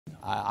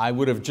I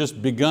would have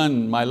just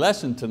begun my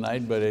lesson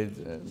tonight, but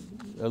a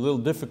little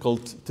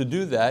difficult to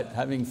do that,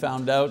 having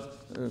found out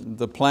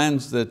the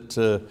plans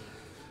that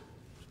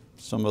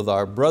some of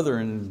our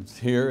brethren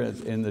here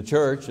in the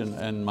church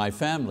and my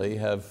family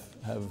have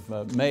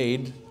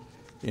made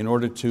in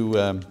order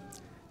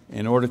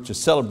to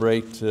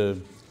celebrate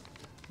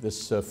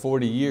this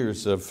 40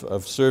 years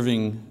of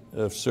serving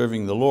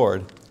the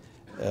Lord.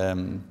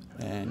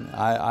 And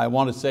I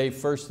want to say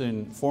first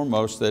and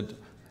foremost that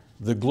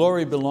the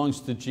glory belongs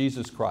to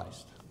Jesus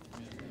Christ.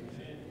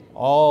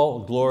 All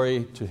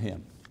glory to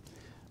Him.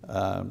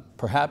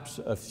 Perhaps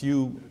a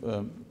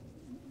few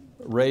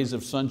rays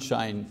of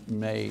sunshine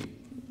may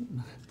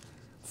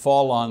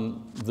fall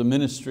on the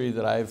ministry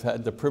that I've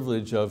had the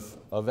privilege of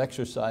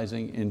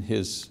exercising in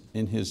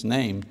His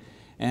name.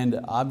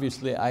 And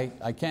obviously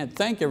I can't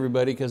thank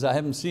everybody because I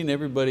haven't seen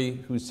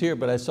everybody who's here,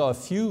 but I saw a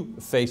few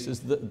faces.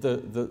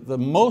 The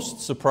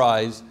most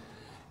surprise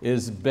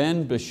is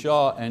Ben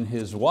Bishaw and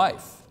his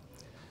wife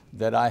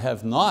that I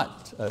have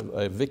not,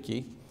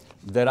 Vicky,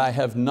 that I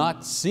have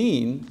not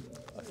seen.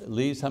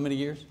 Lise, how many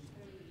years?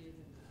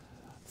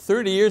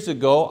 30 years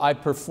ago I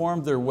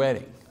performed their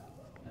wedding.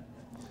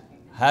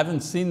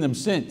 Haven't seen them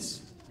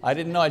since. I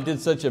didn't know I did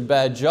such a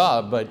bad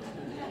job, but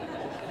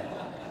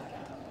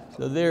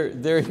so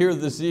they're here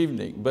this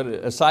evening. But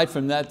aside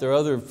from that, there are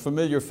other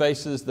familiar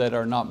faces that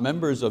are not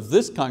members of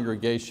this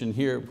congregation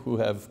here who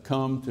have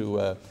come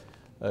to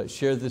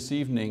share this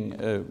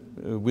evening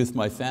with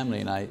my family.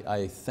 And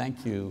I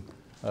thank you,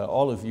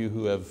 all of you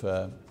who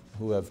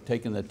have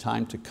taken the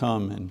time to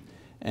come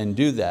and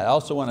do that. I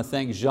also want to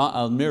thank Jean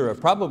Almira,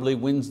 probably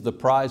wins the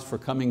prize for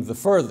coming the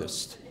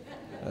furthest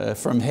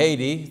from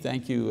Haiti.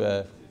 Thank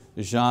you,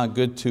 Jean,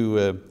 good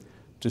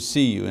to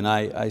see you. And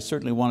I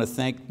certainly want to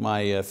thank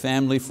my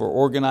family for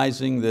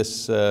organizing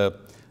this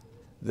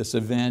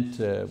event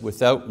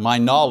without my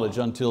knowledge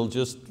until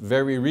just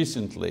very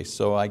recently.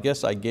 So I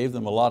guess I gave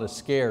them a lot of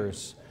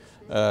scares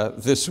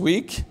this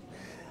week.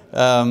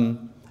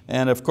 And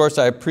of course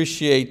I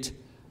appreciate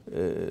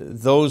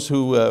those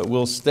who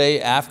will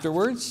stay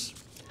afterwards.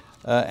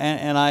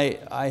 And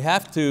I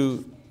have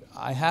to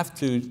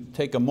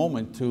take a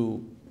moment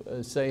to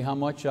say how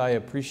much I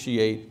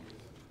appreciate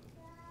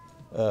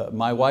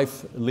my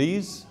wife,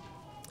 Lise.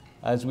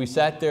 As we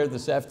sat there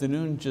this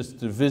afternoon just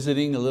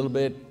visiting a little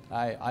bit,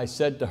 I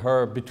said to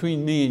her,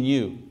 between me and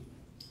you,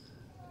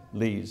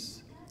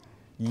 Lise,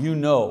 you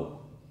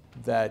know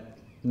that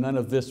none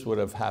of this would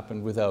have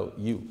happened without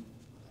you.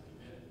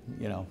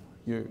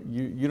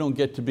 You don't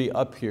get to be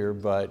up here,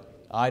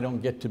 but I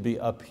don't get to be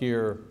up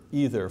here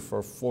either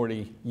for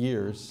 40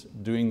 years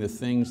doing the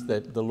things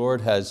that the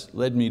Lord has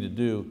led me to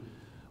do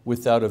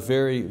without a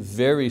very,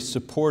 very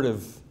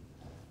supportive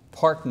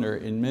partner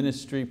in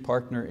ministry,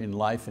 partner in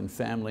life and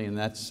family, and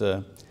that's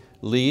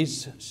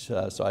Lise.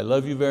 So I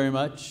love you very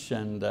much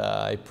and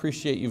I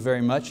appreciate you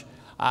very much.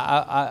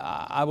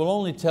 I will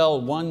only tell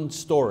one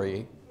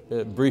story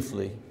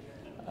briefly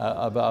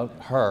about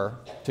her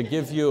to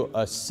give you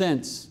a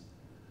sense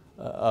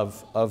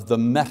of the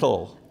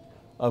metal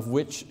of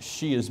which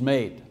she is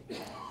made,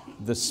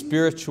 the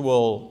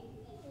spiritual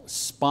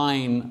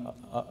spine,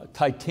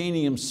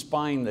 titanium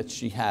spine that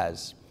she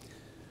has.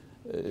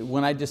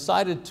 When I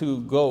decided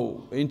to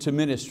go into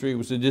ministry, it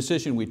was a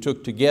decision we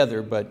took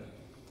together, but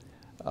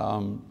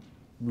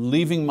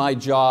leaving my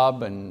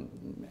job and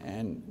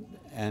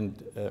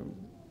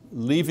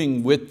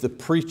leaving with the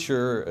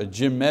preacher,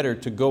 Jim Metter,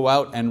 to go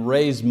out and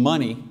raise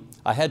money.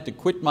 I had to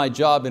quit my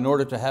job in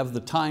order to have the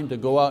time to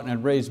go out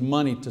and raise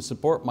money to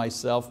support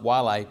myself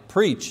while I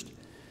preached.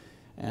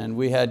 And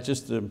we had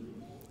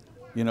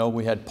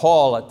we had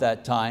Paul at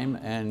that time,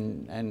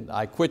 and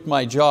I quit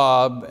my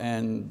job,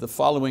 and the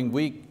following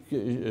week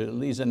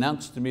Lise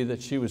announced to me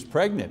that she was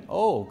pregnant.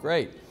 Oh,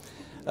 great.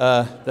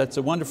 That's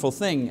a wonderful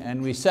thing.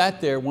 And we sat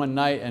there one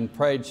night and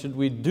prayed, should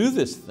we do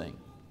this thing?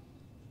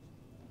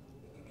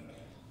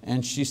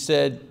 And she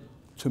said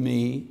to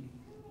me,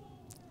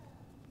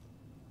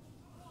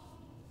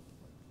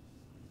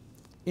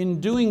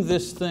 in doing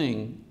this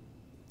thing,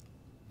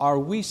 are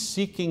we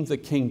seeking the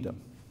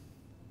kingdom?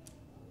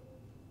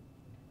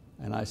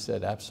 And I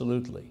said,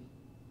 absolutely.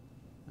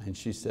 And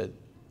she said,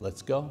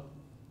 let's go.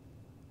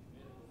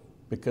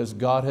 Because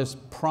God has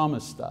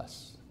promised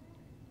us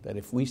that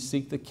if we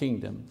seek the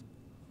kingdom,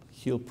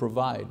 He'll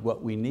provide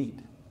what we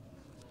need.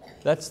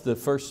 That's the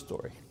first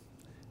story.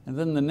 And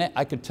then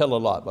I could tell a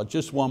lot, but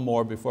just one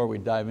more before we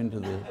dive into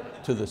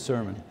the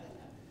sermon.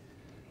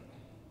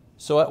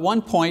 So at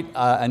one point,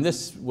 and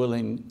this will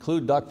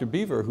include Dr.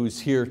 Beaver, who's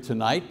here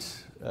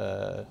tonight,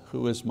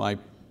 who is my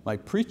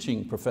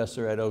preaching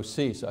professor at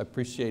OC, so I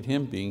appreciate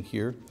him being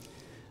here.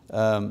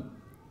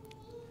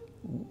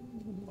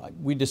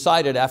 We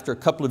decided after a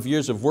couple of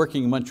years of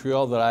working in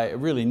Montreal that I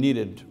really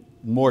needed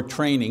more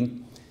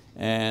training,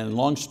 and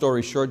long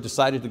story short,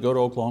 decided to go to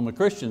Oklahoma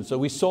Christian. So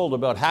we sold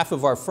about half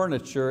of our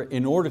furniture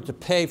in order to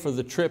pay for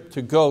the trip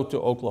to go to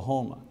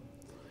Oklahoma.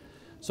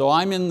 So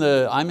I'm in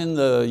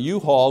the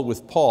U-Haul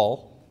with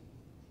Paul,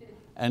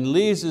 and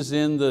Lise is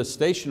in the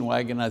station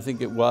wagon, I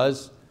think it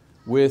was,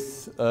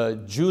 with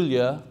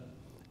Julia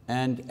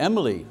and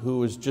Emily, who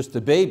was just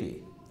a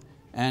baby.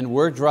 And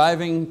we're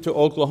driving to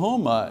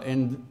Oklahoma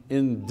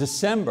in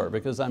December,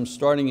 because I'm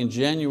starting in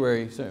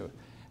January.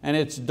 And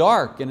it's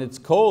dark and it's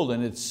cold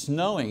and it's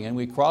snowing, and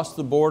we cross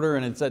the border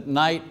and it's at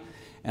night,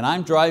 and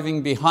I'm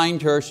driving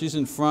behind her, she's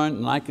in front,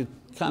 and I could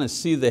kind of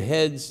see the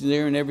heads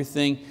there and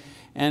everything.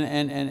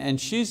 And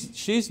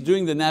she's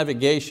doing the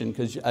navigation,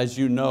 because as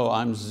you know,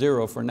 I'm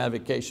zero for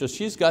navigation. So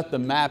she's got the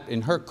map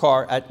in her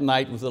car at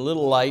night with a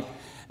little light,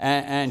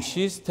 and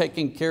she's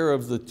taking care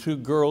of the two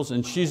girls,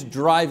 and she's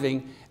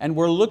driving, and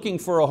we're looking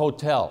for a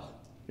hotel.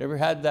 You ever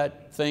had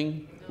that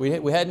thing?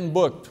 We hadn't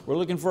booked. We're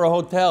looking for a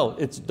hotel.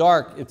 It's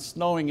dark, it's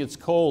snowing, it's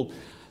cold.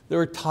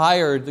 They're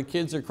tired, the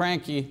kids are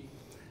cranky,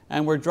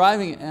 and we're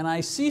driving, and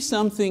I see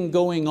something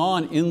going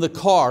on in the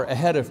car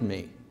ahead of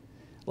me.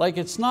 Like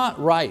it's not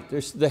right,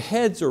 the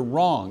heads are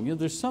wrong,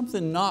 there's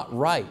something not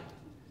right.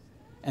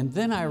 And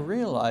then I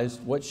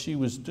realized what she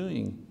was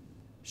doing.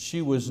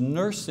 She was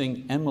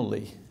nursing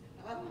Emily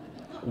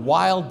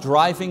while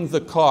driving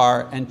the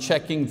car and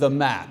checking the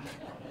map.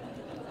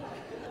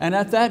 And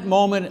at that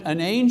moment,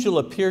 an angel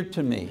appeared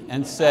to me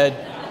and said,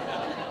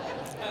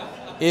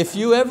 if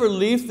you ever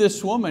leave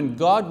this woman,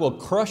 God will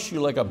crush you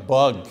like a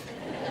bug.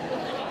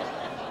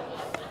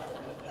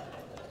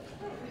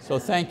 So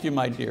thank you,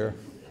 my dear.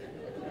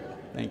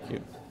 Thank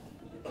you.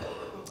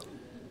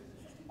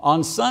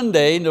 On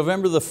Sunday,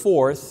 November the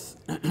 4th,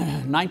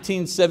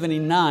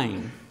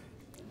 1979,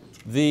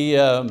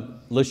 the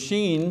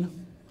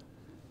Lachine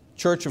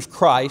Church of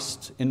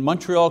Christ in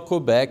Montreal,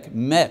 Quebec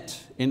met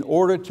in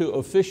order to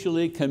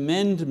officially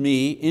commend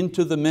me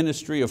into the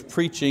ministry of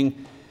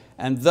preaching,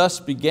 and thus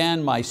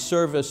began my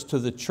service to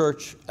the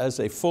church as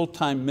a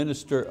full-time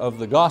minister of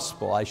the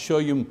gospel. I show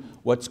you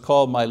what's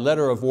called my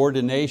letter of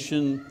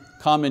ordination,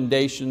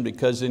 commendation,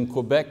 because in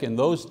Quebec in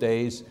those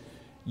days,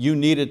 you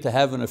needed to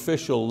have an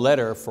official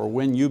letter for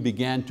when you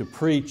began to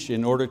preach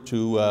in order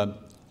to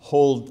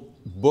hold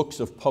books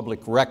of public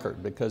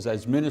record, because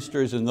as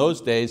ministers in those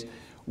days,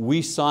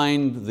 we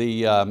signed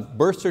the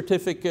birth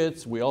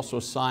certificates, we also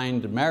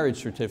signed marriage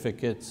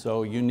certificates,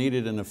 so you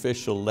needed an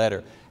official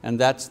letter. And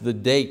that's the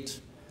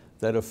date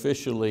that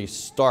officially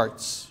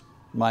starts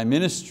my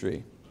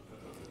ministry.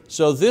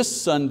 So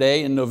this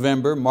Sunday in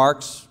November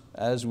marks,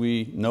 as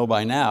we know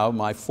by now,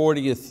 my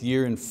 40th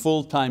year in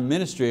full-time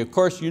ministry. Of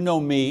course, you know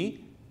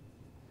me.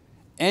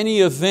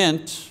 Any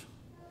event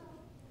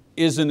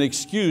is an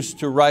excuse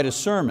to write a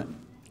sermon,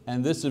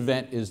 and this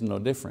event is no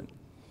different.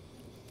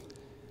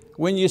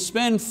 When you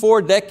spend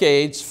 4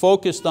 decades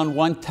focused on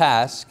one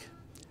task,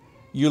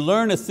 you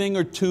learn a thing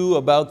or two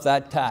about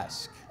that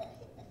task.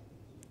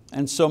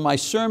 And so my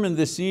sermon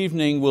this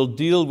evening will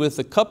deal with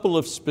a couple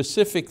of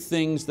specific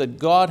things that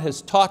God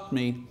has taught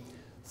me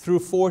through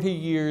 40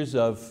 years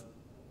of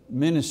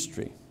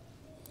ministry.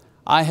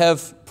 I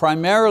have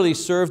primarily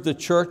served the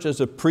church as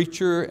a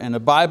preacher and a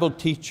Bible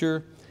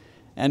teacher,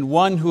 and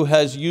one who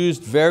has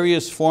used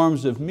various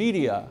forms of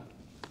media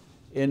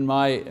in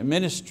my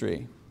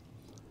ministry.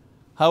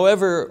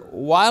 However,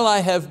 while I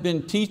have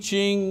been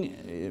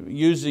teaching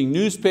using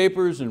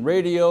newspapers and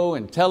radio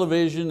and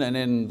television, and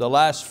in the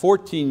last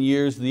 14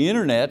 years the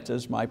internet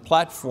as my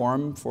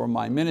platform for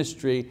my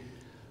ministry,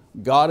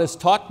 God has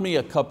taught me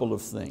a couple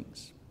of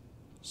things.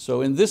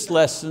 So in this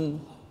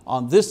lesson,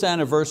 on this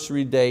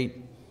anniversary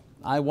date,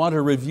 I want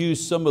to review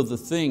some of the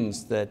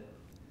things that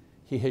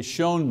He has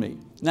shown me.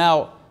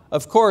 Now,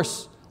 of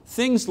course,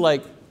 things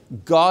like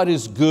God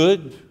is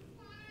good,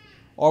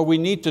 or we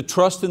need to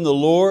trust in the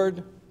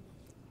Lord,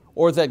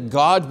 or that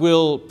God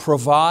will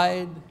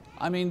provide.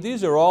 I mean,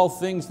 these are all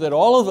things that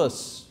all of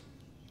us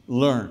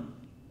learn,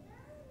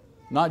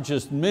 not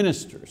just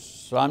ministers.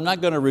 So I'm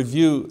not going to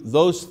review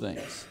those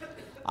things.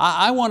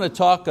 I want to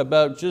talk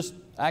about just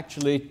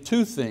actually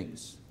 2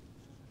 things.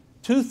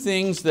 2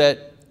 things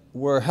that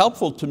were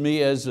helpful to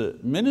me as a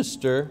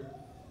minister,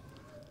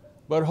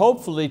 but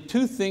hopefully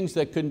 2 things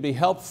that can be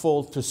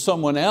helpful to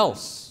someone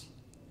else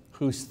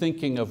who's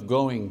thinking of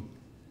going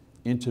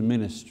into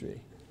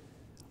ministry,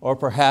 or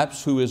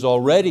perhaps who is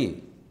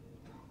already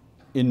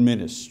in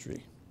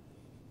ministry.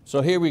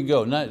 So here we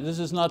go. Now, this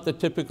is not the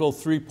typical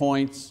 3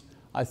 points.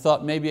 I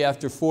thought maybe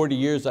after 40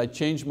 years I'd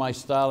change my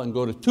style and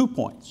go to 2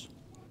 points.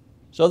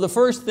 So the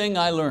first thing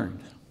I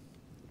learned,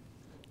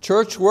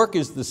 church work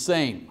is the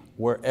same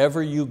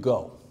wherever you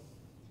go.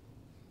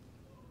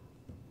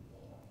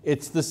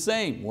 It's the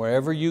same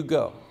wherever you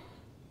go.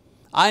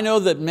 I know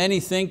that many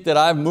think that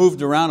I've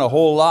moved around a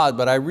whole lot,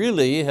 but I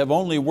really have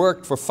only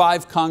worked for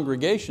 5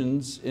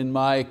 congregations in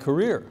my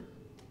career.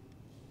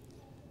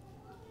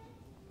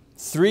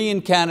 3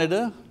 in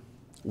Canada,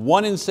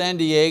 1 in San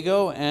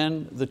Diego,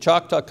 and the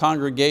Choctaw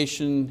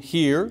congregation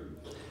here,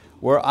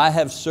 where I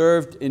have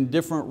served in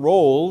different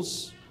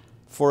roles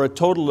for a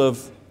total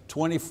of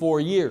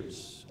 24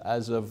 years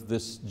as of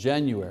this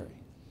January.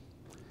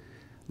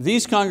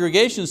 These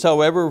congregations,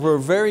 however, were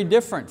very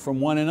different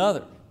from one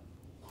another.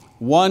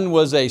 One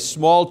was a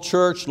small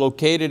church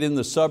located in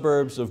the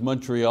suburbs of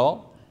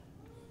Montreal.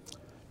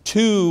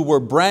 2 were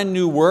brand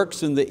new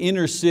works in the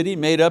inner city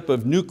made up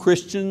of new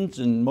Christians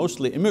and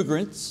mostly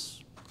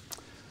immigrants.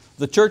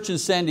 The church in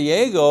San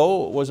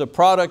Diego was a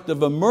product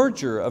of a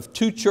merger of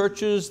 2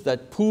 churches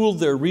that pooled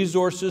their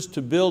resources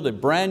to build a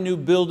brand new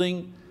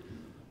building,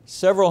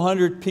 several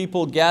hundred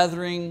people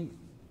gathering,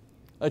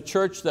 a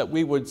church that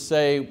we would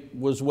say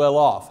was well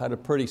off, had a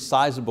pretty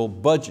sizable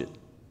budget.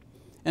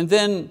 And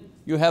then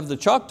you have the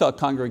Choctaw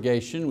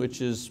congregation,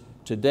 which is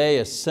today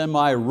a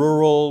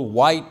semi-rural,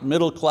 white,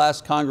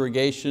 middle-class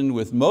congregation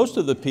with most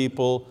of the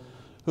people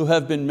who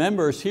have been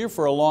members here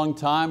for a long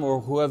time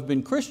or who have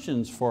been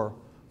Christians for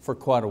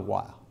quite a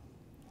while.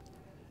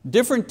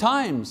 Different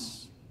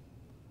times.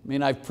 I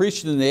mean, I've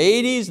preached in the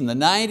 80s and the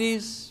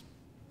 90s,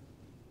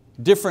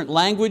 different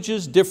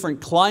languages,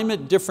 different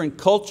climate, different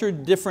culture,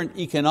 different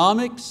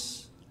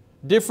economics,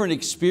 different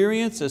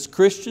experience as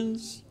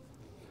Christians.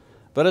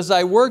 But as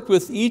I worked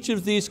with each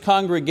of these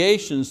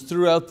congregations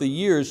throughout the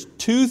years,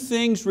 2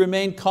 things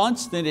remained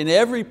constant in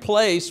every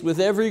place with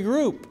every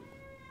group.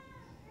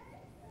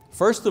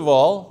 First of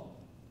all,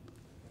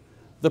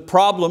 the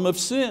problem of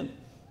sin.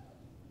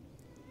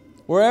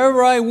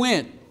 Wherever I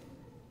went,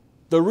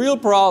 the real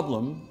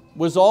problem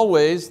was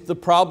always the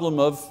problem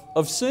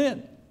of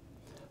sin.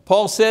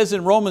 Paul says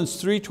in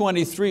Romans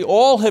 3:23,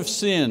 all have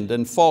sinned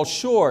and fall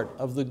short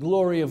of the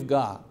glory of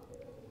God.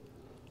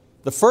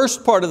 The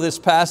first part of this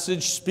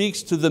passage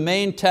speaks to the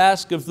main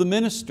task of the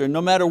minister,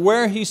 no matter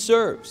where he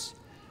serves,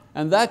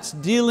 and that's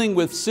dealing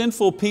with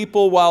sinful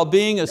people while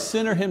being a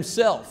sinner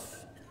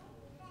himself.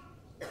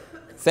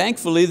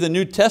 Thankfully, the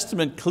New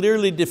Testament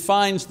clearly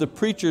defines the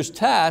preacher's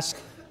task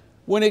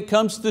when it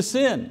comes to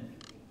sin.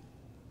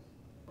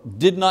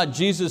 Did not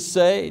Jesus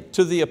say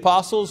to the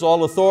apostles,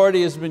 all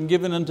authority has been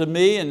given unto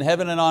me in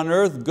heaven and on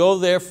earth, go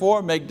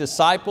therefore, make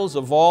disciples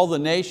of all the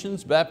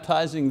nations,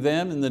 baptizing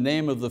them in the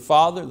name of the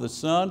Father, the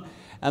Son,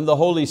 and the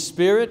Holy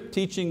Spirit,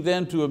 teaching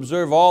them to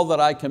observe all that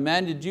I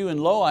commanded you, and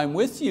lo, I'm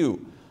with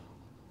you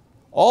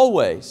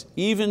always,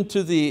 even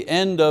to the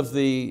end of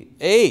the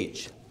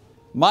age.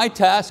 My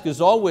task has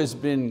always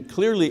been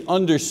clearly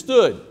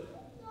understood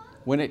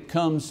when it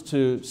comes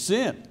to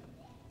sin.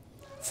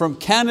 From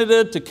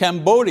Canada to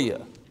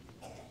Cambodia,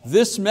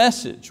 this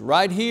message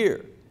right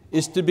here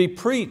is to be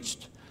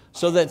preached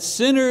so that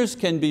sinners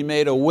can be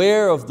made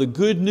aware of the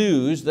good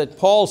news that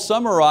Paul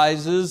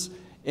summarizes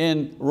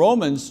in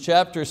Romans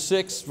chapter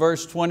 6,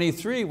 verse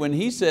 23, when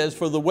he says,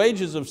 for the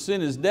wages of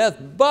sin is death,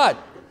 but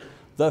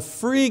the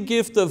free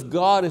gift of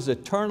God is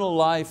eternal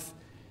life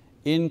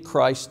in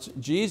Christ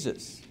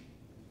Jesus.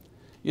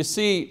 You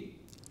see,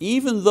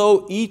 even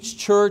though each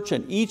church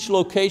and each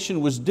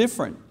location was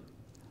different,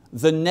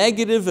 the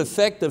negative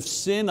effect of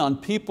sin on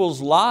people's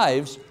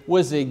lives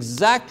was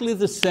exactly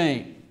the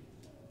same.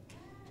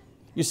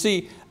 You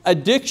see,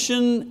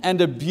 addiction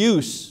and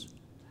abuse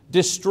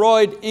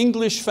destroyed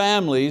English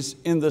families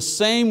in the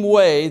same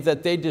way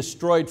that they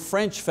destroyed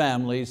French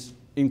families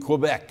in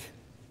Quebec.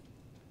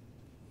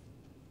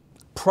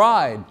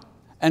 Pride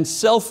and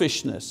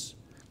selfishness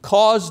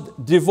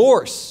caused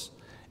divorce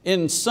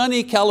in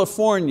sunny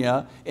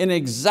California in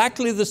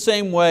exactly the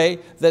same way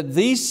that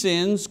these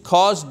sins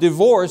caused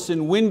divorce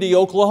in windy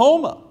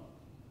Oklahoma.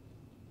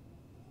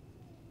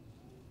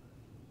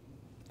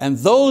 And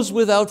those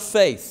without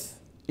faith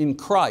in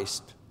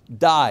Christ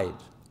died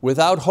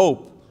without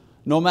hope,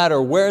 no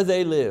matter where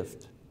they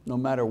lived, no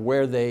matter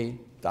where they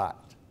died.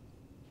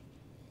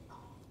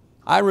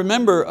 I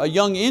remember a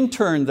young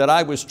intern that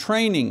I was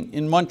training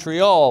in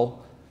Montreal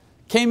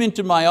came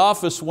into my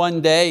office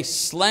one day,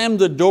 slammed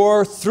the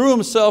door, threw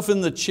himself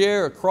in the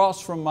chair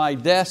across from my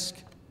desk,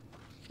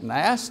 and I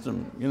asked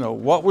him,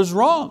 what was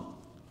wrong?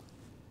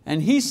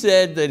 And he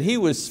said that he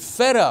was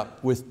fed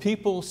up with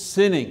people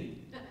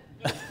sinning.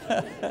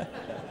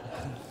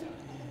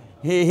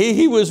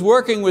 He was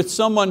working with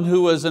someone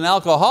who was an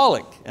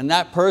alcoholic, and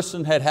that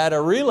person had had a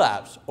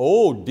relapse.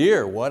 Oh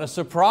dear, what a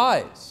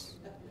surprise.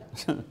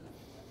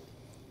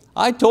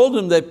 I told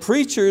him that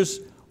preachers,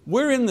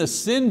 we're in the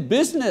sin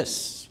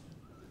business.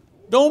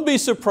 Don't be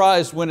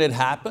surprised when it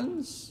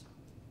happens.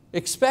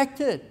 Expect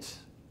it.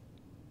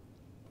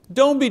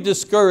 Don't be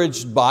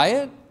discouraged by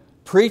it.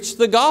 Preach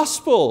the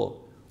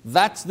gospel.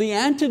 That's the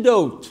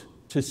antidote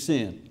to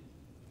sin.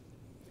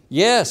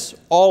 Yes,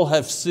 all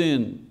have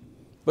sinned,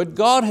 but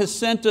God has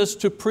sent us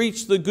to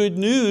preach the good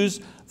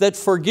news that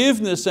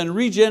forgiveness and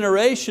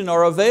regeneration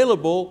are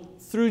available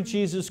through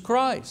Jesus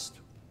Christ.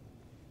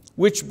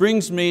 Which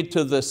brings me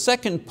to the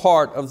second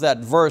part of that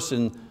verse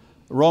in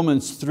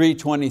Romans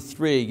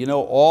 3:23,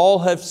 all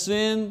have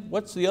sinned.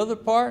 What's the other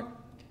part?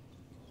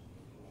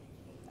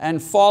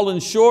 And fallen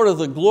short of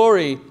the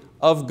glory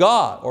of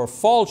God, or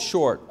fall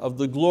short of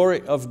the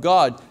glory of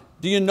God.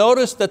 Do you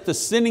notice that the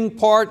sinning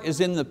part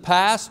is in the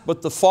past,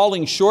 but the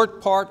falling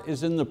short part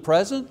is in the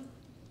present?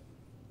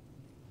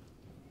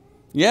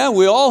 Yeah,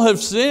 we all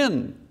have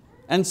sinned,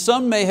 and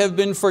some may have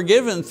been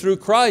forgiven through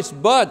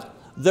Christ, but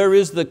there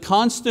is the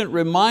constant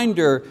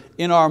reminder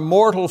in our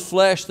mortal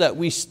flesh that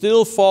we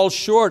still fall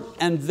short,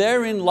 and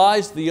therein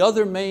lies the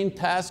other main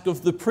task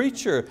of the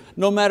preacher,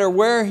 no matter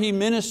where he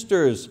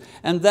ministers,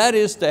 and that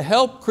is to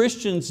help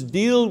Christians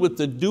deal with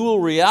the dual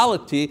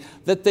reality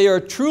that they are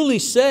truly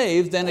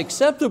saved and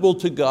acceptable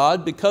to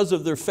God because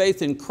of their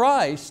faith in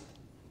Christ,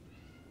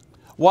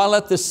 while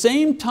at the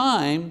same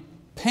time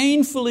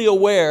painfully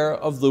aware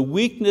of the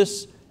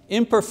weakness,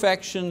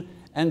 imperfection,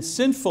 and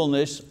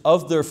sinfulness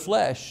of their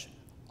flesh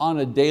on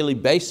a daily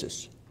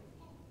basis.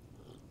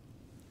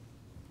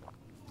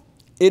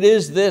 It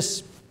is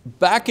this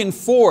back and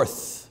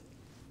forth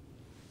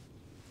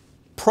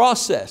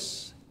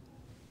process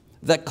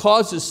that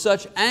causes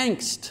such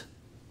angst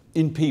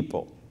in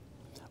people.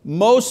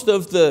 Most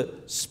of the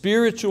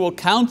spiritual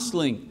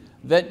counseling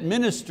that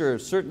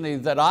ministers, certainly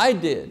that I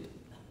did,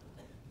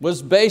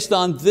 was based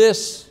on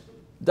this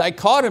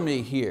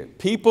dichotomy here.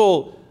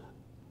 People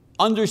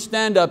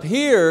understand up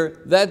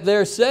here that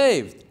they're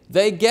saved.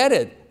 They get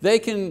it. They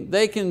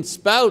can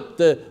spout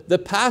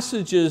the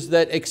passages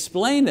that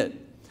explain it.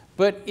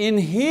 But in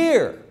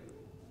here,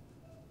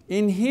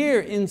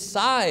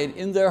 inside,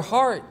 in their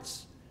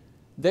hearts,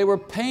 they were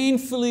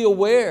painfully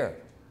aware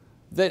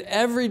that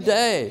every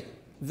day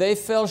they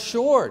fell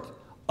short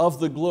of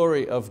the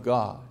glory of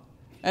God.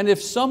 And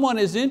if someone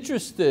is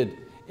interested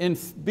in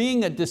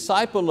being a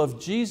disciple of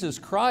Jesus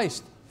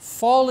Christ,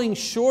 falling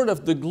short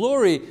of the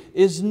glory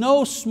is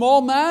no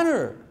small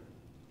matter.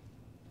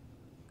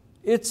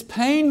 It's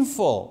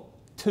painful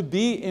to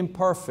be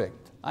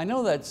imperfect. I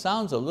know that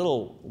sounds a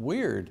little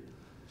weird,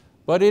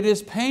 but it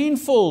is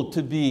painful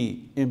to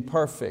be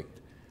imperfect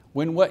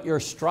when what you're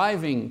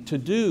striving to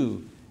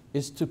do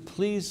is to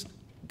please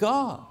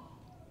God.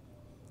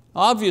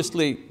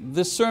 Obviously,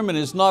 this sermon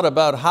is not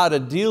about how to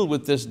deal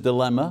with this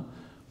dilemma,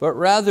 but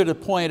rather to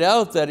point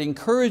out that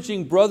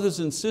encouraging brothers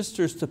and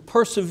sisters to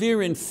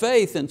persevere in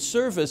faith and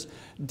service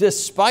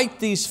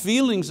despite these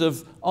feelings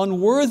of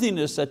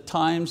unworthiness at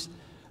times,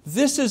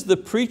 this is the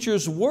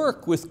preacher's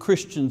work with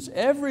Christians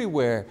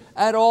everywhere,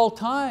 at all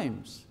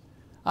times.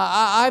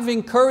 I've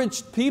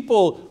encouraged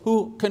people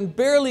who can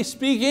barely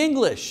speak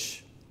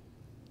English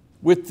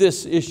with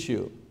this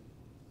issue,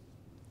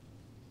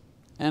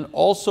 and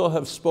also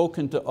have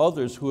spoken to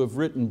others who have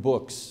written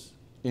books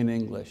in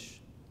English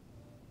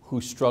who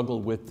struggle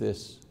with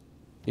this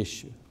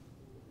issue.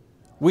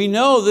 We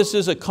know this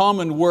is a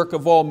common work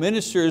of all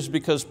ministers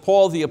because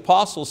Paul the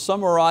Apostle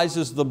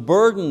summarizes the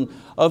burden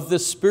of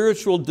this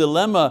spiritual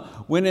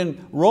dilemma when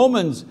in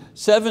Romans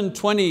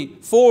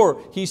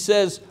 7:24 he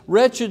says,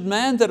 "Wretched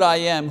man that I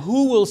am,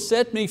 who will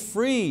set me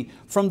free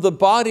from the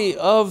body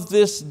of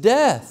this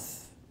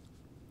death?"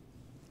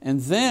 And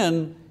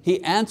then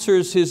he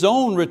answers his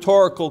own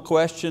rhetorical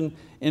question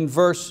in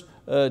verse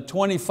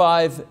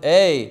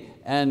 25a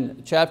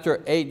and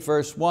chapter 8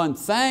 verse 1.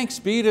 "Thanks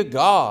be to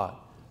God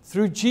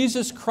through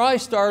Jesus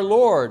Christ our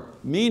Lord,"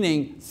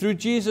 meaning through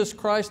Jesus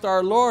Christ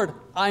our Lord,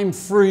 I'm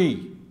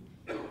free.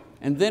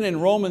 And then in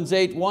Romans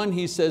 8:1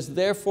 he says,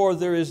 "Therefore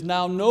there is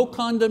now no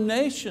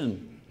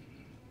condemnation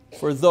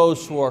for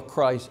those who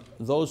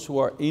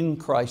are in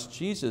Christ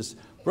Jesus."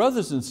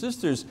 Brothers and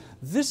sisters,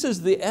 this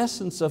is the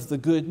essence of the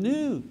good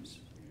news.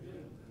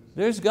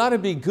 There's got to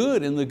be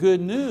good in the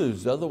good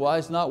news,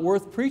 otherwise not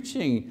worth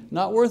preaching,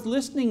 not worth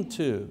listening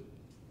to.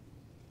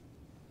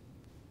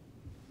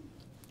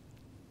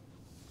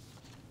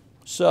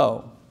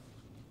 So,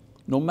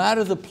 no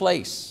matter the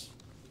place,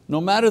 no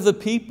matter the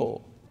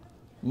people,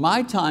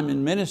 my time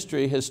in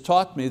ministry has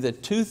taught me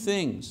that two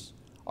things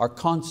are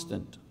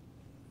constant.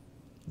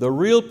 The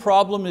real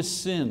problem is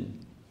sin,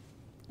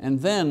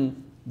 and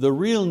then the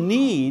real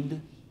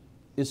need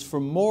is for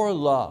more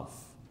love.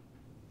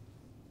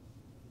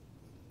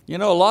 You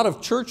know, a lot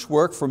of church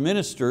work for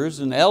ministers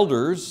and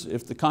elders,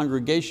 if the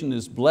congregation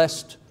is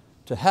blessed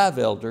to have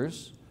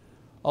elders,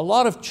 a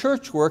lot of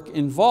church work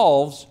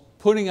involves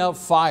putting out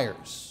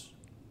fires.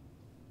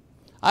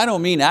 I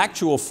don't mean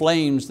actual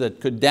flames that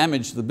could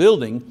damage the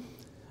building,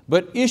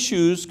 but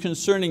issues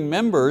concerning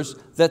members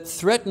that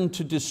threaten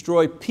to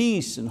destroy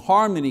peace and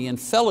harmony and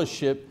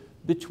fellowship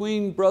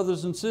between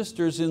brothers and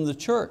sisters in the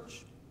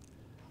church.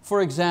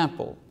 For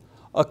example,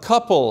 a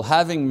couple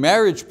having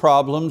marriage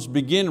problems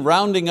begin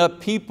rounding up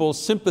people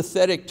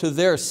sympathetic to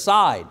their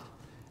side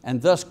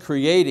and thus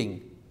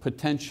creating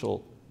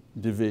potential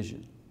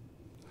division.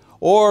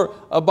 Or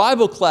a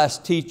Bible class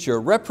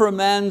teacher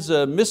reprimands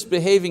a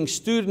misbehaving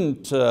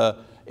student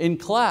in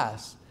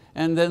class,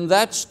 and then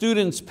that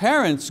student's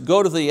parents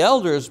go to the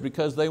elders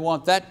because they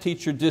want that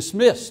teacher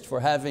dismissed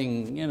for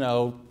having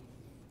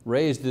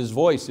raised his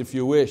voice, if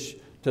you wish,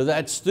 to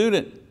that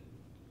student.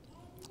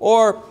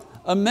 Or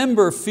a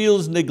member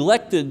feels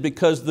neglected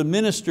because the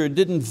minister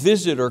didn't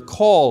visit or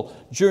call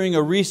during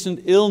a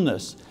recent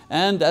illness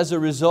and as a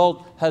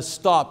result has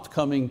stopped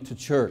coming to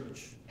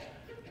church.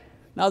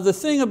 Now the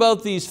thing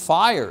about these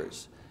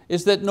fires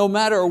is that no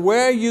matter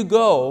where you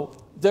go,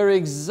 they're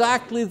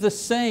exactly the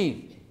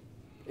same.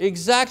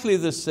 Exactly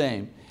the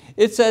same.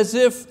 It's as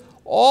if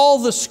all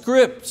the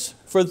scripts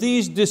for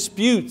these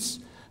disputes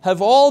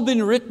have all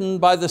been written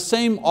by the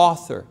same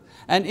author,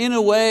 and in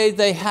a way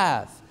they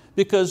have.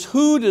 Because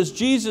who does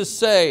Jesus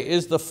say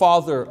is the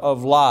father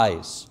of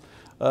lies?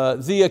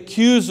 The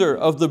accuser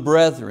of the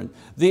brethren,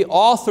 the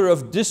author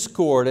of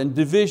discord and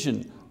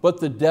division, but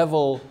the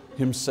devil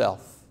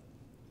himself.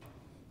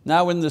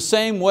 Now, in the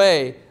same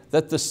way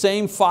that the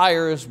same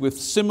fires with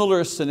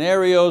similar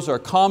scenarios are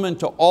common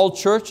to all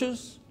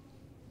churches,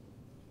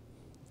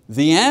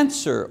 the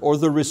answer or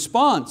the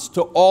response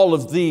to all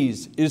of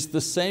these is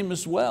the same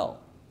as well: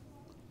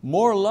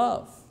 more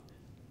love.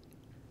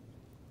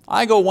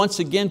 I go once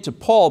again to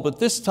Paul, but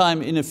this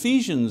time in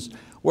Ephesians,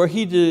 where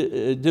he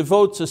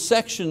devotes a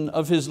section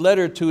of his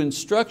letter to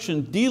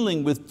instruction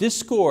dealing with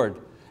discord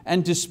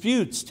and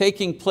disputes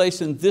taking place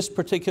in this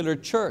particular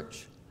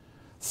church.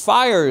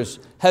 Fires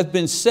have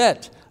been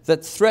set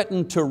that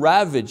threaten to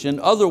ravage and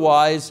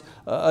otherwise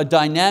a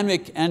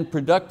dynamic and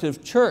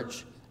productive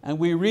church. And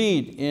we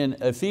read in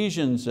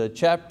Ephesians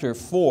chapter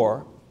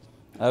 4,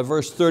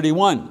 verse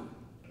 31,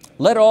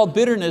 "Let all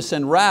bitterness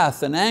and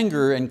wrath and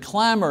anger and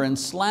clamor and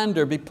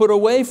slander be put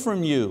away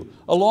from you,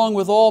 along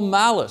with all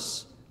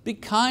malice. Be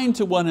kind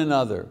to one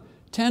another,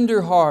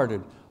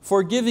 tender-hearted,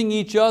 forgiving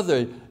each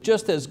other,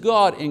 just as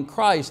God in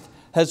Christ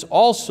has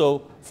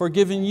also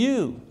forgiven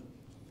you.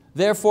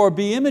 Therefore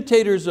be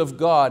imitators of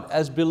God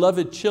as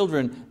beloved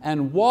children,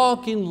 and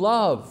walk in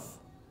love,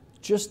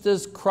 just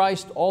as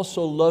Christ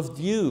also loved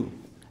you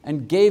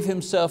and gave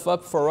Himself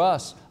up for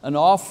us, an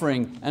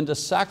offering and a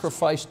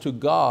sacrifice to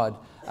God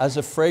as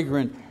a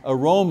fragrant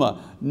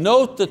aroma."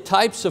 Note the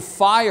types of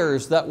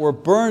fires that were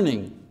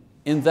burning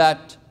in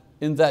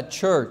that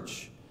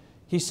church.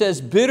 He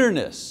says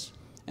bitterness,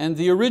 and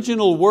the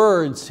original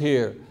words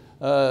here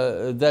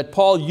that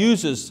Paul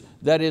uses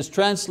that is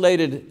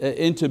translated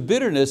into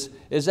bitterness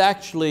is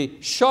actually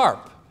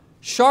sharp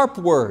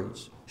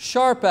words,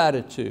 sharp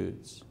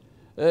attitudes.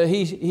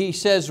 He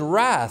says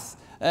wrath,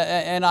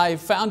 and I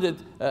found it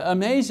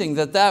amazing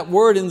that that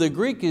word in the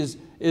Greek is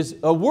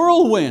a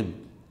whirlwind.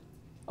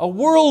 A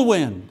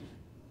whirlwind,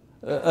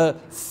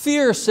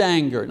 fierce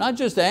anger, not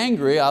just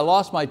angry, I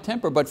lost my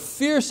temper, but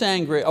fierce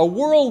anger, a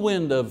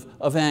whirlwind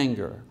of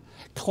anger.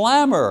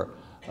 Clamor,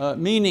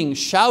 meaning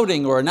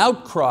shouting or an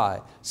outcry.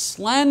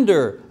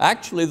 Slander,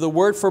 actually the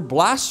word for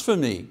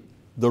blasphemy,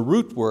 the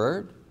root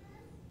word.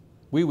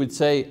 We would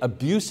say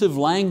abusive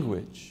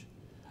language.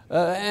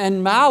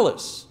 And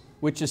malice,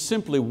 which is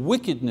simply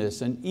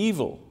wickedness and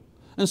evil.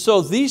 And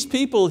so these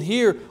people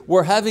here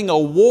were having a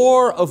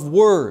war of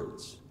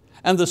words.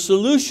 And the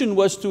solution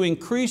was to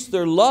increase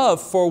their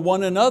love for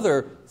one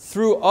another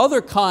through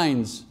other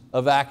kinds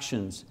of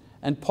actions.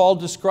 And Paul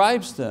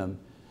describes them.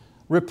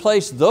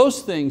 Replace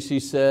those things, he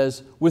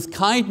says, with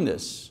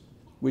kindness,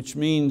 which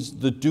means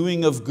the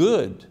doing of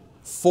good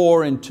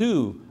for and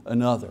to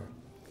another.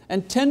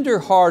 And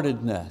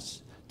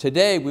tender-heartedness,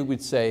 today we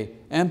would say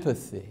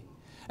empathy.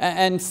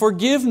 And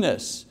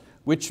forgiveness,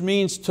 which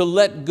means to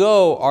let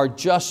go our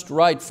just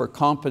right for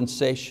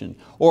compensation,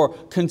 or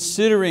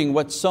considering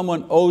what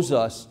someone owes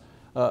us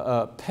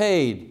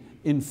paid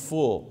in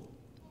full.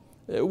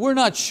 We're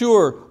not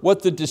sure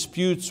what the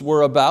disputes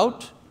were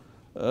about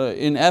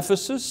in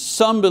Ephesus.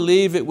 Some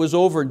believe it was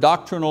over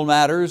doctrinal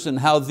matters and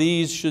how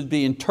these should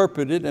be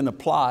interpreted and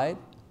applied.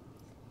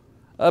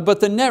 But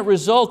the net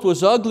result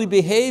was ugly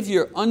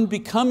behavior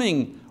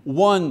unbecoming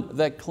one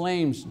that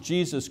claims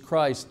Jesus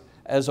Christ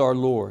as our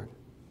Lord.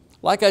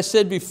 Like I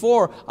said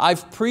before,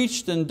 I've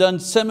preached and done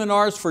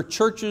seminars for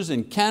churches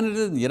in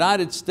Canada, in the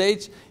United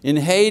States, in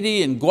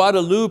Haiti, in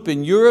Guadeloupe,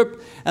 in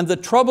Europe, and the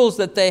troubles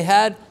that they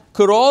had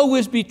could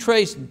always be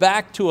traced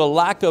back to a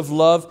lack of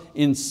love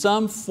in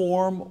some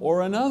form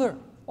or another,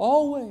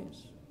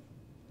 always.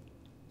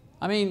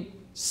 I mean,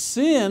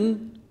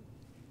 sin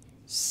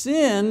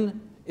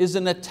is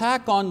an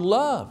attack on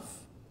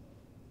love.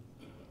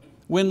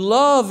 When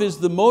love is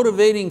the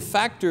motivating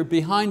factor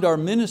behind our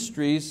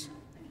ministries,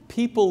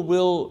 people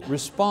will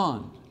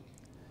respond.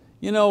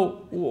 You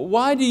know,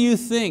 why do you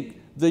think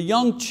the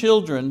young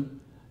children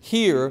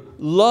here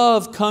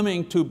love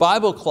coming to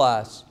Bible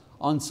class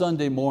on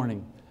Sunday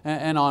morning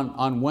and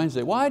on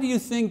Wednesday? Why do you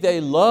think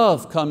they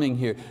love coming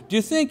here? Do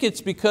you think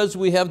it's because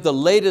we have the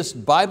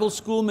latest Bible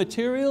school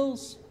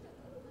materials?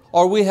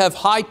 Or we have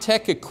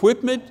high-tech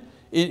equipment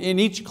in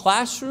each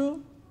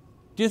classroom?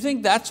 Do you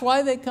think that's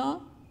why they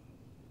come?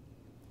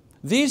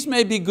 These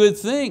may be good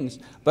things,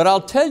 but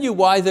I'll tell you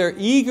why they're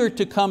eager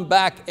to come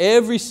back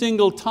every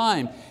single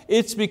time.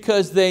 It's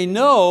because they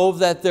know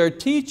that their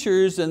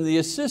teachers and the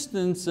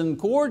assistants and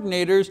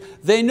coordinators,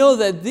 they know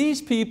that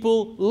these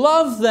people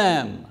love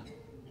them.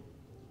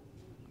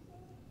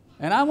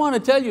 And I want to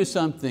tell you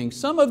something.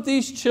 Some of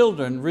these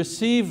children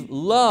receive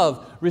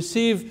love,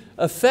 receive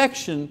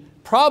affection,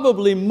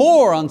 probably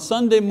more on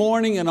Sunday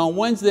morning and on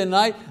Wednesday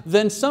night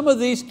than some of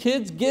these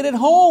kids get at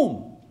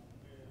home.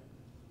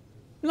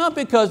 Not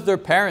because their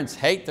parents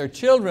hate their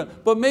children,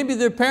 but maybe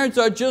their parents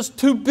are just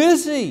too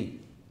busy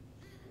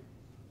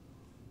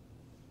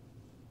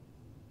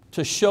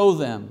to show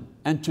them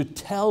and to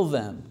tell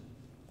them,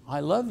 I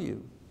love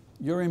you,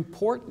 you're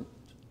important.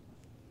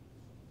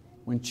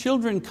 When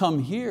children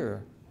come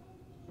here,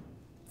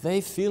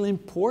 they feel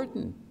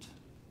important.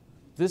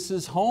 This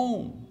is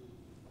home.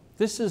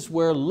 This is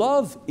where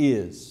love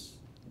is.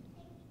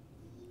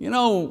 You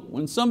know,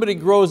 when somebody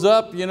grows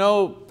up, you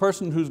know,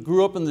 person who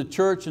grew up in the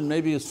church and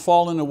maybe has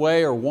fallen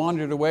away or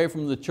wandered away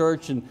from the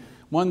church, and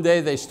one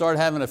day they start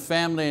having a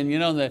family, and you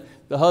know,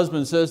 the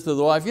husband says to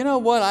the wife, you know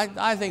what,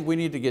 I think we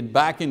need to get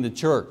back into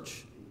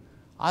church.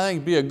 I think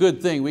it'd be a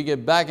good thing we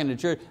get back into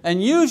church.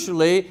 And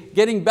usually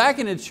getting back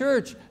into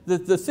church,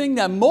 the thing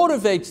that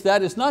motivates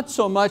that is not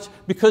so much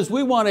because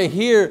we want to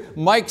hear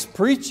Mike's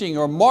preaching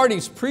or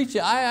Marty's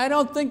preaching. I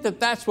don't think that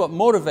that's what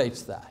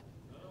motivates that.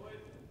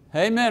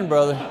 Amen,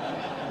 brother.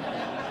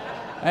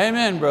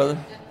 Amen,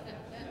 brother.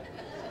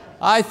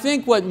 I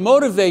think what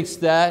motivates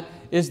that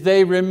is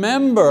they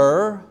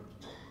remember,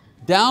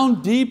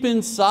 down deep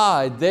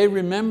inside, they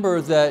remember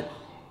that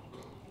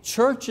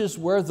church is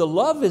where the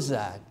love is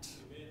at.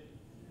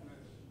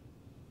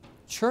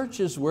 Church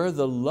is where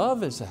the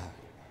love is at.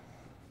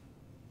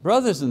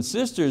 Brothers and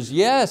sisters,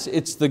 yes,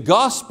 it's the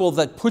gospel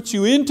that puts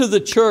you into the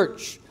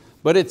church,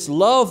 but it's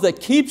love that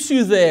keeps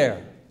you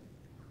there.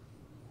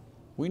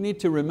 We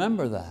need to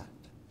remember that.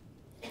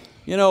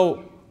 You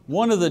know,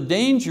 one of the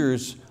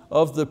dangers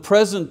of the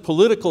present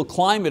political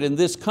climate in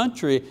this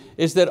country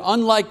is that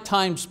unlike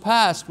times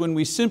past when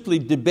we simply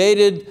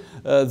debated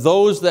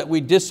those that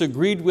we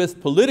disagreed with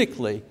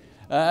politically,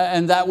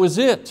 and that was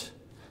it.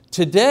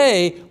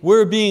 Today,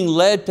 we're being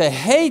led to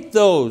hate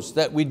those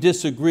that we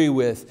disagree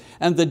with.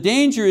 And the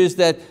danger is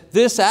that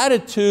this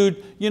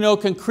attitude, you know,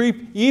 can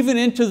creep even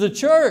into the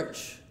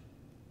church.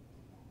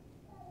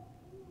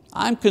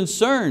 I'm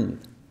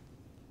concerned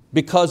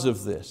because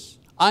of this.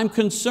 I'm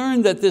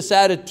concerned that this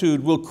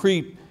attitude will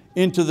creep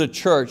into the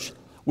church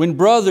when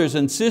brothers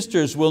and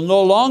sisters will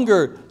no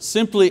longer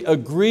simply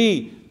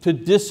agree to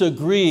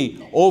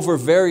disagree over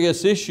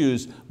various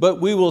issues, but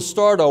we will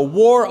start a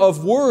war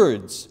of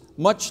words,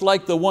 much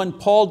like the one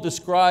Paul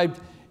described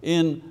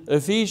in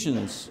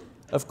Ephesians.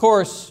 Of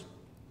course,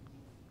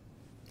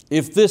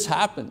 if this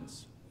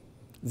happens,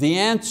 the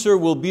answer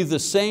will be the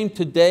same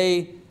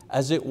today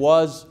as it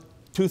was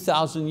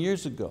 2,000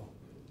 years ago.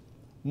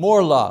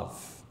 More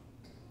love,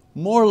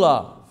 more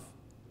love.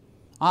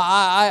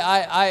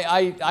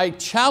 I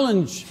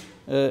challenge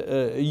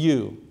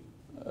you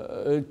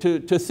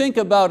to think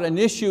about an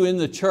issue in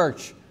the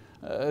church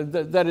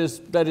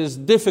that is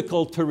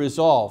difficult to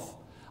resolve.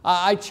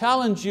 I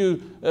challenge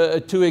you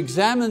to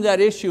examine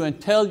that issue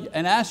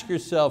and ask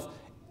yourself,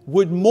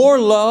 would more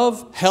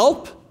love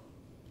help?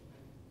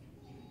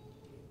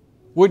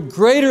 Would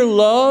greater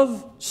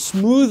love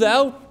smooth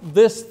out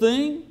this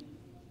thing?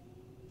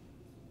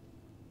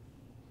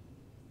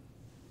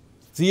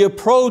 The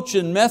approach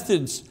and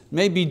methods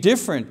may be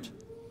different,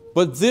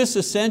 but this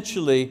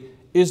essentially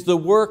is the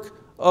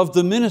work of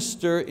the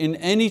minister in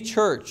any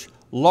church,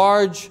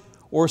 large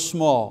or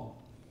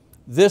small.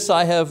 This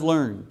I have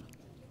learned.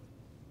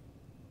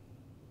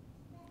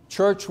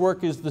 Church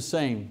work is the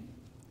same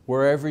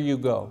wherever you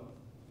go.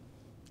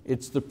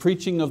 It's the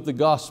preaching of the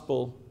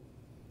gospel.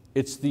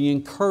 It's the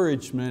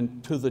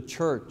encouragement to the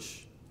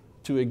church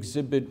to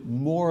exhibit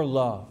more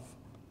love.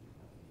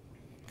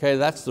 Okay,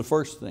 that's the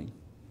first thing.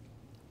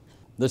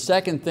 The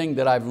second thing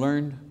that I've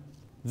learned,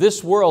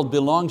 this world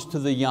belongs to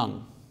the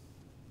young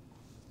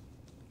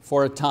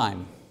for a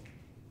time.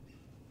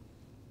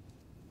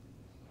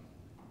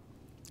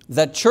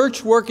 That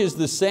church work is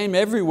the same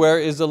everywhere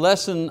is a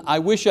lesson I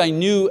wish I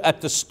knew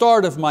at the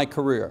start of my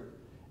career.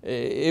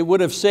 It would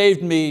have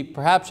saved me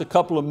perhaps a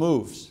couple of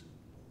moves.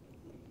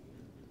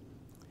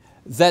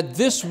 That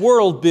this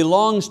world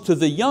belongs to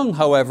the young,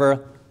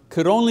 however,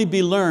 could only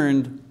be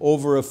learned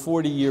over a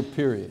 40-year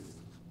period.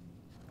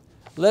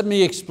 Let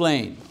me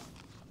explain.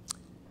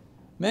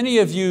 Many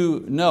of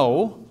you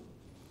know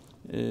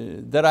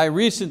that I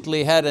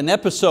recently had an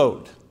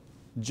episode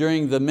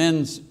during the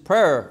men's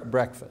prayer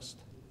breakfast.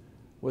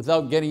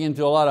 Without getting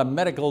into a lot of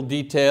medical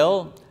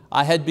detail,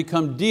 I had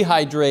become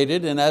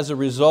dehydrated and as a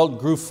result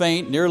grew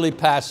faint, nearly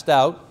passed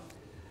out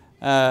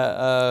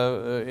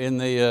in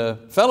the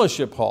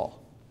fellowship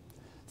hall.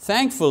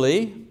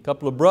 Thankfully, a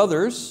couple of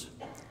brothers,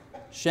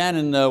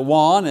 Shannon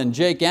Juan and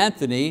Jake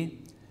Anthony,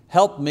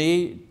 helped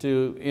me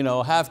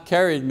to have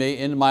carried me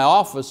into my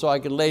office so I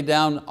could lay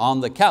down on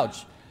the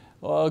couch.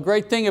 Well, a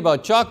great thing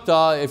about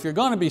Choctaw, if you're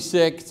going to be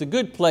sick, it's a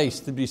good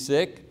place to be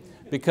sick,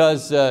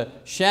 because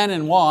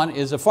Shannon Juan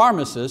is a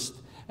pharmacist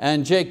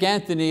and Jake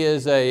Anthony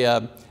is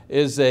a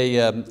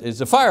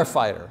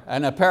firefighter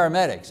and a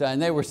paramedic, and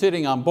they were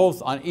sitting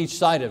on each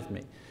side of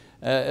me.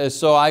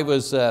 So I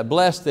was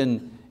blessed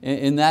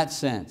in that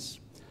sense.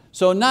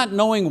 So not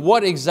knowing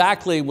what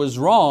exactly was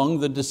wrong,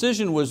 the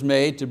decision was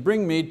made to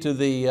bring me to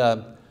the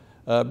ER.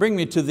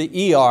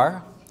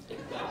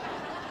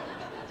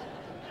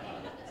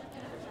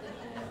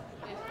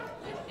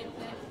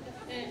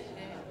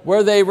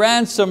 Where they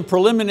ran some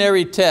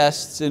preliminary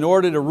tests in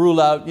order to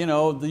rule out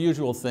the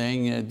usual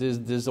thing,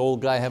 is this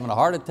old guy having a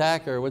heart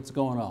attack or what's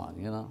going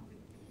on?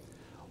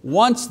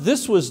 Once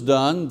this was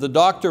done, the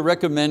doctor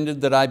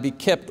recommended that I be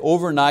kept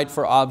overnight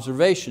for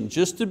observation,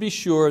 just to be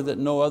sure that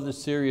no other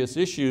serious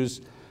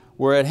issues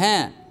were at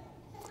hand.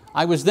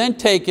 I was then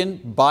taken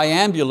by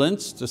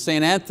ambulance to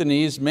St.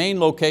 Anthony's main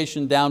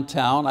location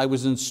downtown. I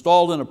was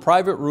installed in a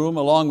private room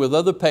along with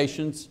other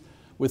patients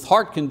with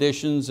heart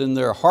conditions in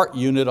their heart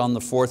unit on the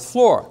 4th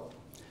floor.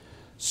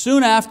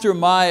 Soon after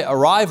my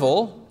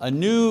arrival, a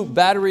new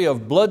battery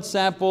of blood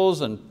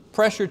samples and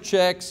pressure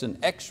checks and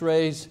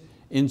x-rays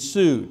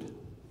ensued.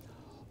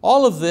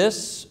 All of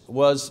this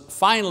was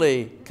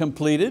finally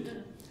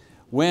completed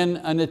when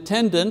an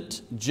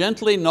attendant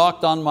gently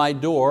knocked on my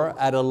door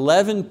at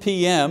 11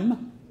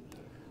 p.m.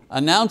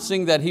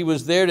 announcing that he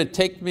was there to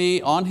take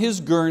me on his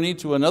gurney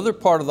to another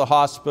part of the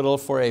hospital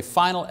for a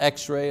final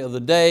x-ray of the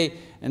day,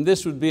 and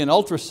this would be an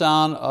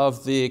ultrasound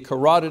of the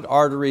carotid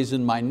arteries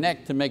in my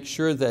neck to make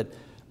sure that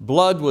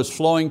blood was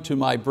flowing to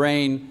my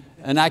brain,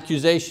 an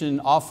accusation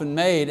often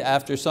made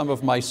after some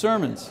of my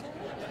sermons.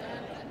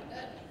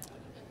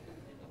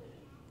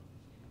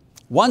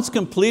 Once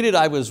completed,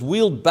 I was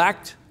wheeled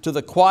back to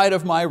the quiet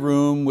of my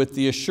room with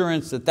the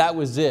assurance that that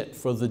was it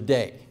for the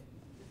day.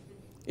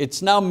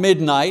 It's now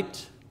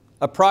midnight,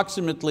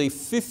 approximately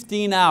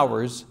 15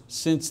 hours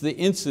since the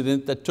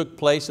incident that took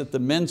place at the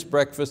men's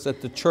breakfast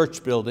at the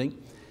church building,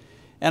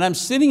 and I'm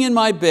sitting in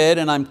my bed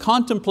and I'm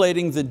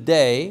contemplating the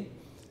day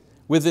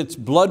with its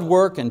blood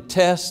work and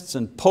tests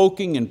and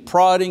poking and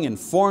prodding and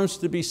forms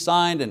to be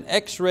signed and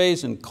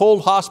x-rays and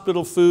cold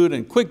hospital food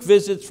and quick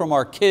visits from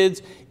our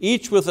kids,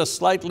 each with a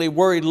slightly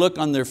worried look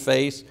on their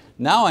face.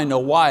 Now I know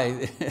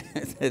why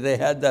they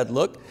had that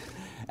look.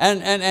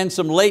 And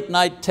some late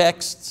night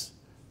texts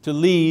to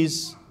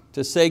Lise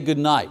to say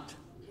goodnight.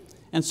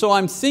 And so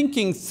I'm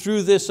thinking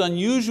through this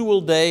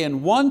unusual day,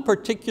 and one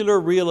particular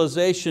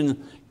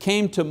realization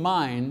came to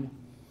mind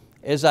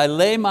as I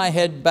lay my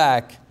head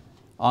back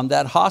on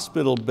that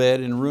hospital bed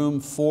in room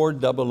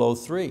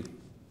 4003.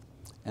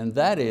 And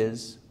that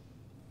is,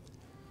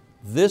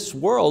 this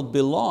world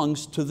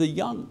belongs to the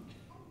young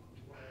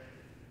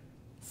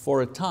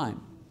for a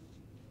time.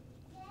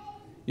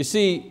 You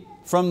see,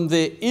 from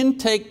the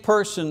intake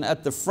person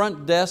at the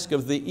front desk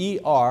of the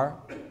ER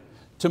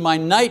to my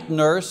night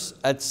nurse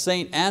at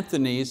St.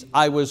 Anthony's,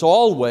 I was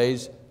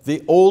always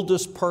the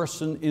oldest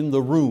person in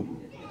the room.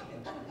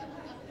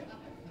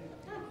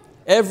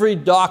 Every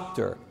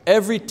doctor,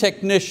 every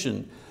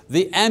technician,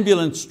 the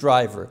ambulance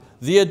driver,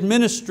 the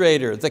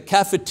administrator, the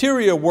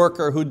cafeteria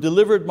worker who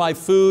delivered my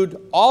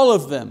food, all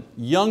of them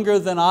younger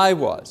than I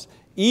was.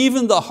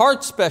 Even the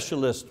heart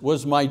specialist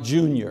was my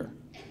junior.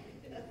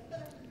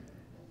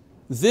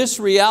 This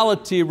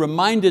reality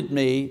reminded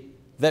me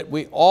that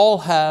we all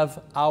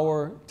have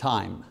our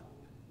time.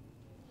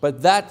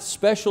 But that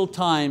special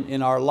time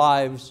in our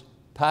lives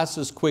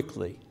passes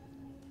quickly,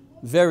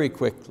 very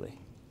quickly.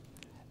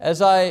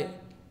 As I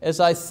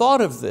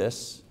thought of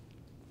this,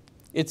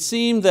 it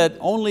seemed that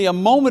only a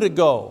moment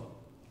ago,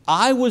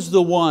 I was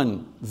the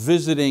one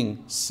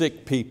visiting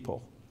sick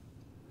people.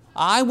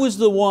 I was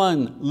the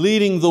one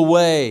leading the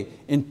way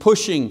in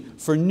pushing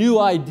for new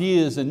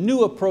ideas and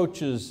new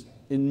approaches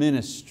in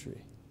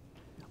ministry.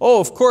 Oh,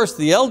 of course,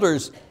 the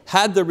elders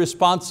had the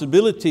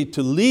responsibility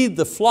to lead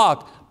the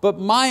flock, but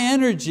my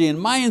energy and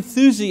my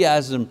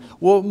enthusiasm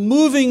were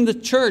moving the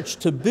church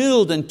to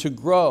build and to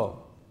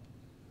grow.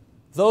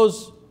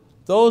 Those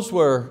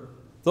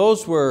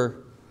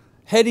were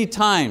heady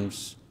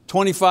times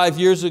 25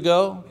 years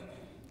ago,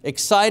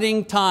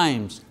 exciting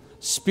times,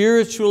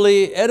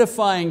 spiritually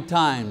edifying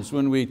times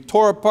when we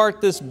tore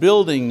apart this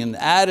building and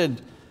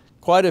added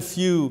quite a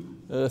few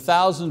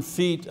 1,000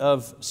 feet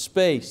of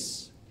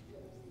space.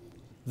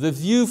 The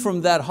view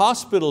from that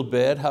hospital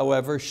bed,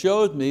 however,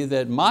 showed me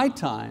that my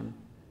time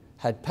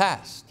had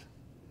passed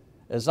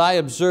as I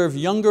observed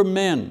younger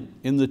men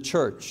in the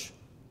church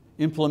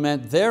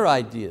implement their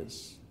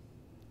ideas,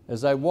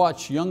 as I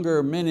watched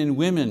younger men and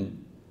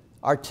women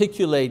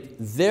articulate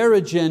their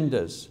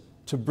agendas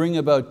to bring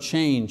about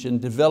change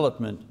and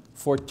development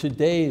for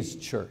today's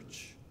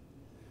church.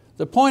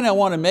 The point I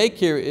want to make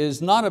here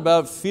is not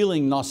about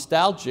feeling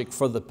nostalgic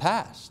for the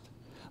past,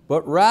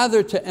 but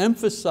rather to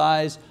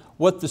emphasize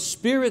what the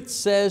Spirit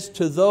says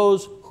to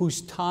those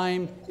whose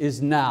time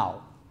is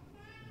now.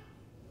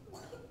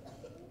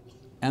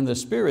 And the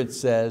Spirit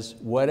says,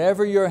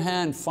 whatever your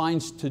hand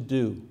finds to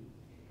do,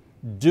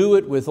 do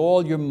it with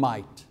all your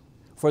might,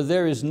 for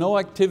there is no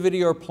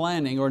activity or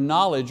planning or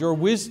knowledge or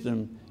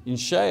wisdom in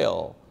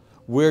Sheol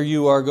where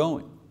you are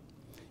going.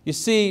 You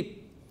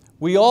see,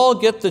 we all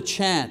get the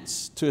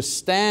chance to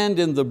stand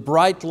in the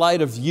bright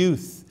light of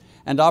youth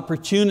and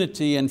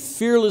opportunity and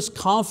fearless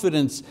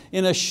confidence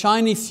in a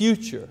shiny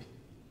future.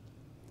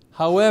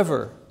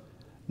 However,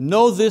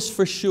 know this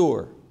for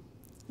sure,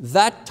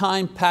 that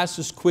time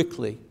passes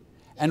quickly,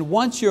 and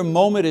once your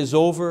moment is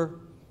over,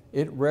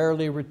 it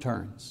rarely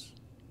returns.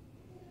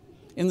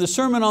 In the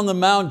Sermon on the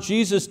Mount,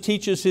 Jesus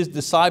teaches His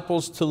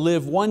disciples to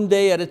live one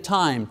day at a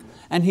time,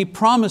 and He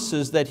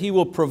promises that He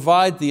will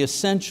provide the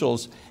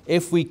essentials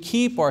if we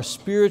keep our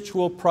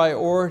spiritual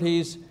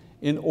priorities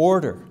in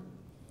order.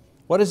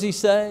 What does He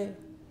say?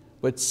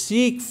 But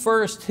seek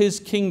first His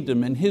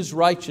kingdom and His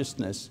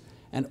righteousness,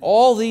 and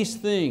all these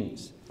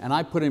things, and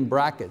I put in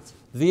brackets,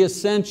 the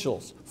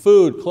essentials,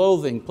 food,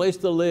 clothing, place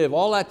to live,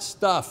 all that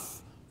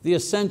stuff, the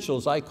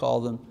essentials I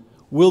call them,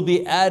 will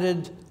be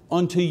added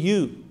unto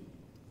you.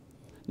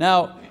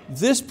 Now,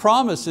 this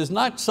promise is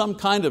not some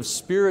kind of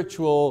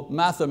spiritual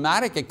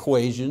mathematic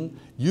equation.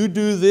 You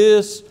do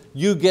this,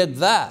 you get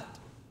that.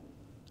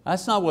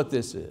 That's not what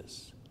this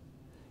is.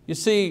 You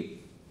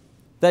see,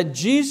 that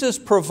Jesus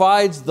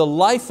provides the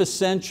life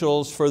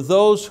essentials for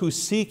those who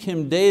seek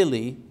Him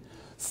daily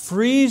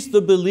frees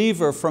the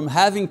believer from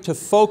having to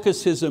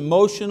focus his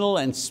emotional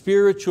and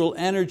spiritual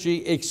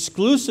energy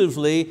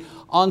exclusively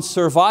on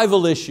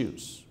survival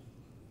issues,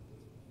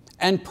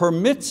 and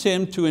permits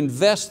him to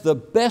invest the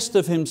best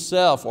of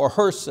himself or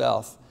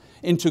herself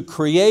into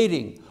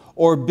creating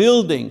or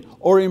building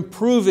or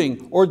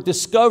improving or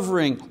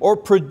discovering or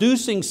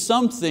producing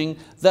something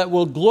that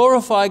will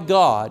glorify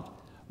God,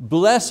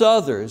 bless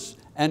others,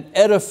 and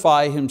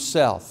edify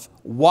himself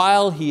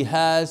while he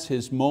has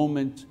his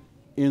moment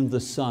in the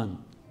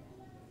sun.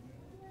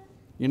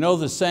 You know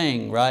the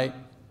saying, right?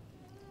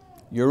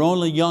 You're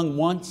only young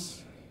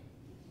once.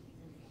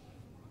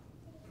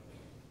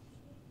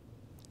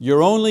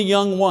 You're only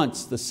young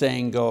once, the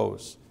saying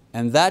goes,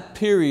 and that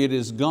period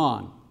is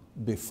gone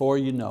before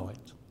you know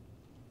it.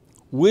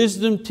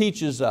 Wisdom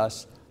teaches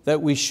us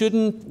that we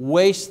shouldn't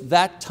waste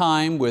that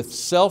time with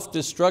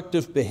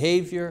self-destructive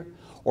behavior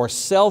or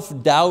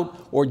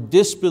self-doubt or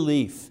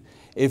disbelief.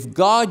 If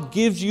God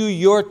gives you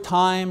your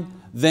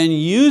time, then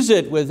use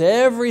it with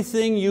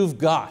everything you've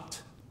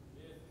got.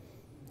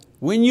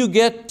 When you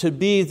get to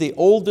be the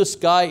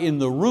oldest guy in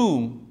the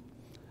room,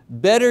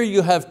 better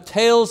you have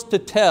tales to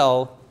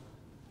tell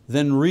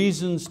than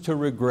reasons to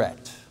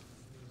regret.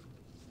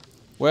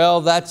 Well,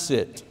 that's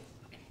it.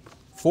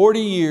 40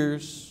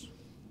 years,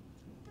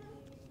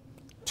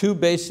 two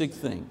basic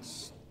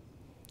things.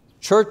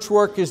 Church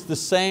work is the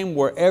same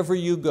wherever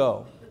you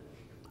go.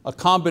 A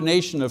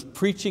combination of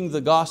preaching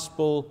the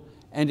gospel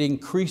and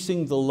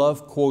increasing the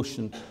love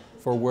quotient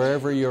for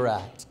wherever you're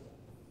at.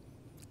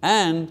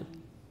 And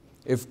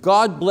if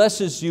God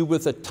blesses you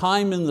with a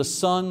time in the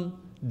sun,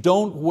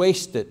 don't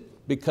waste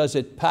it, because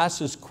it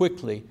passes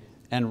quickly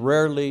and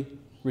rarely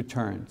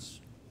returns.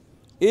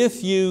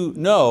 If you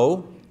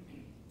know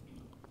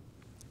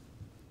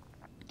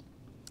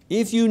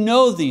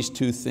these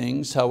two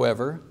things,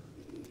 however,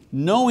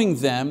 knowing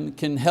them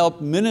can help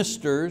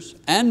ministers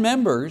and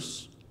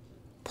members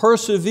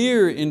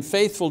persevere in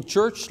faithful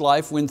church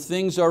life when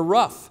things are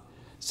rough,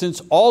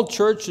 since all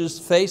churches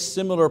face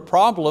similar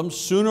problems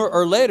sooner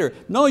or later.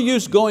 No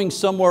use going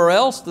somewhere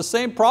else, the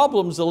same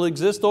problems will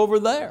exist over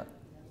there.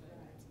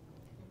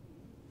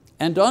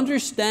 And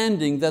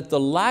understanding that the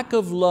lack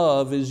of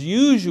love is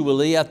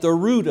usually at the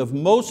root of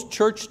most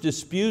church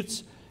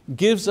disputes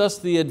gives us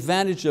the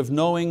advantage of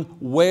knowing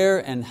where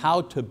and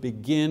how to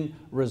begin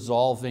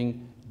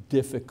resolving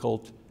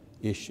difficult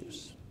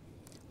issues.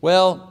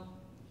 Well,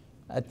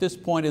 at this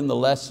point in the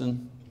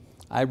lesson,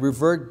 I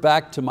revert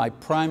back to my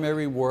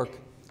primary work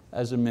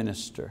as a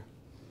minister,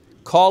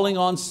 calling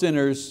on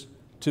sinners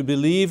to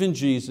believe in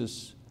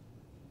Jesus,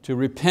 to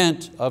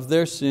repent of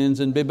their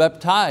sins and be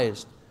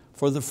baptized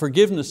for the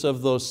forgiveness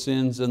of those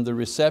sins and the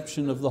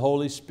reception of the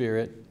Holy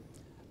Spirit.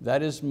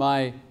 That is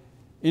my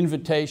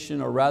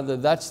invitation, or rather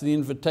that's the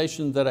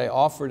invitation that I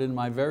offered in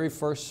my very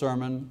first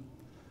sermon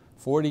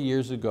 40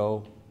 years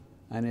ago,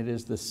 and it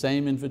is the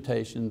same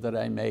invitation that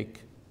I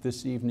make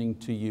this evening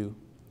to you.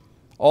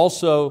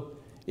 Also,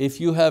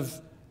 if you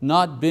have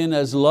not been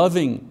as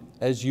loving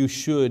as you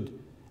should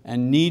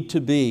and need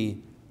to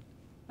be,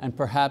 and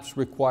perhaps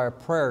require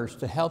prayers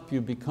to help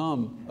you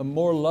become a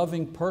more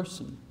loving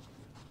person,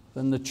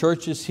 then the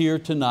church is here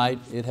tonight.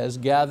 It has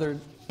gathered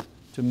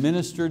to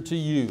minister to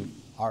you.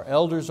 Our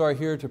elders are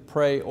here to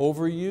pray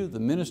over you.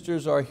 The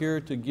ministers are here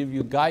to give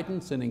you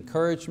guidance and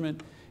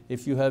encouragement.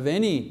 If you have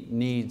any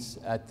needs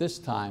at this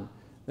time,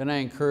 then I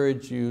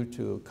encourage you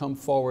to come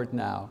forward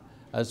now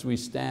as we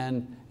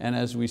stand and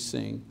as we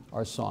sing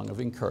our song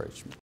of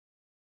encouragement.